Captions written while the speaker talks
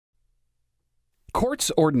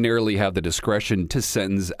Courts ordinarily have the discretion to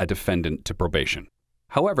sentence a defendant to probation.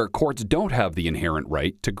 However, courts don't have the inherent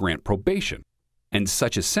right to grant probation, and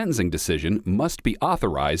such a sentencing decision must be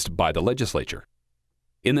authorized by the legislature.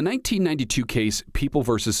 In the 1992 case People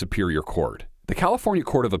v. Superior Court, the California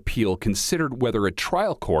Court of Appeal considered whether a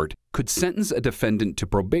trial court could sentence a defendant to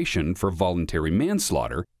probation for voluntary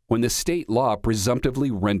manslaughter when the state law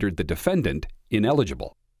presumptively rendered the defendant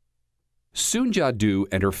ineligible. Soonja Du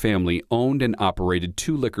and her family owned and operated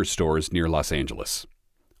 2 liquor stores near Los Angeles.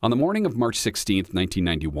 On the morning of March 16,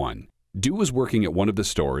 1991, Du was working at one of the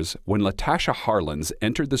stores when Latasha Harlins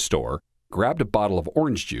entered the store, grabbed a bottle of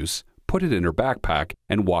orange juice, put it in her backpack,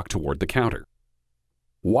 and walked toward the counter.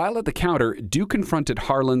 While at the counter, Du confronted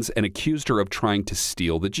Harlins and accused her of trying to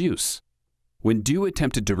steal the juice. When Du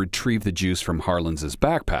attempted to retrieve the juice from Harlins'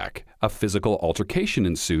 backpack, a physical altercation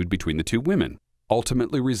ensued between the 2 women,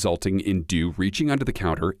 ultimately resulting in Du reaching under the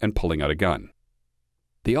counter and pulling out a gun.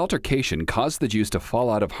 The altercation caused the juice to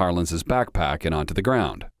fall out of Harlins' backpack and onto the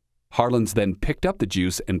ground. Harlins then picked up the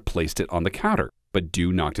juice and placed it on the counter, but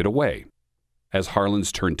Du knocked it away. As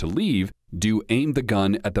Harlins turned to leave, Du aimed the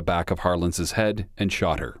gun at the back of Harlins' head and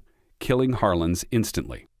shot her, killing Harlins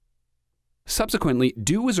instantly. Subsequently,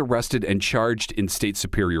 Du was arrested and charged in state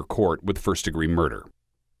superior court with first-degree murder.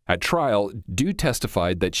 At trial, Du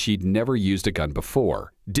testified that she'd never used a gun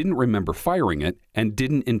before, didn't remember firing it, and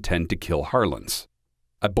didn't intend to kill Harlins.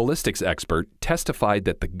 A ballistics expert testified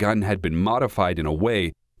that the gun had been modified in a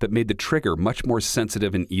way that made the trigger much more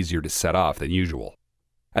sensitive and easier to set off than usual.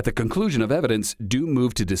 At the conclusion of evidence, Du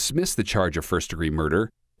moved to dismiss the charge of first-degree murder,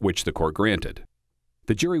 which the court granted.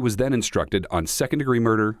 The jury was then instructed on second-degree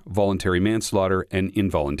murder, voluntary manslaughter, and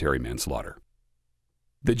involuntary manslaughter.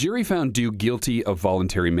 The jury found Du guilty of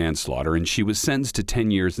voluntary manslaughter, and she was sentenced to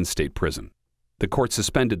 10 years in state prison. The court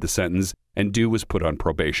suspended the sentence, and Du was put on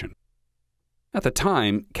probation. At the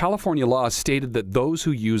time, California law stated that those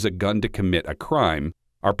who use a gun to commit a crime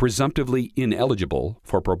are presumptively ineligible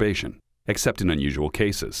for probation, except in unusual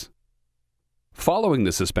cases. Following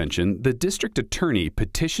the suspension, the district attorney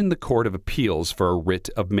petitioned the Court of Appeals for a writ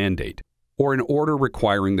of mandate, or an order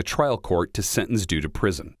requiring the trial court to sentence Du to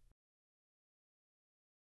prison.